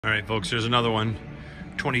All right, folks, here's another one.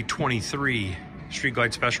 2023 Street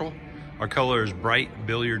Glide Special. Our color is bright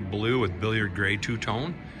billiard blue with billiard gray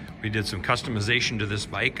two-tone. We did some customization to this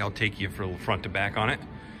bike. I'll take you from front to back on it.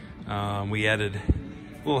 We added a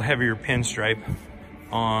little heavier pinstripe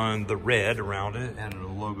on the red around it, added a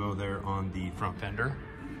logo there on the front fender.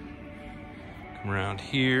 Come around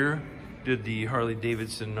here, did the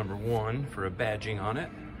Harley-Davidson #1 for a badging on it,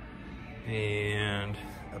 and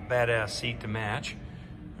a badass seat to match.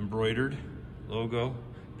 Embroidered logo,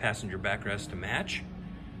 passenger backrest to match.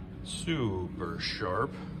 Super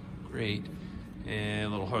sharp, great. And a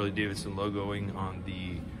little Harley-Davidson logoing on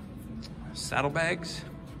the saddlebags.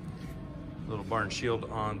 Little barn shield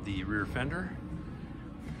on the rear fender.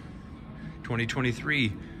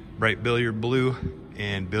 2023 bright billiard blue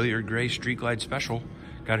and billiard gray Street Glide Special.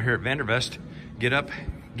 Got it here at Vandervest. Get up,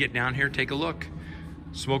 get down here, take a look.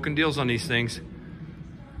 Smoking deals on these things.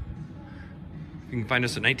 You can find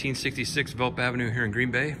us at 1966 Velp Avenue here in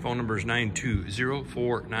Green Bay. Phone number is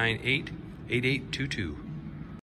 920-498-8822.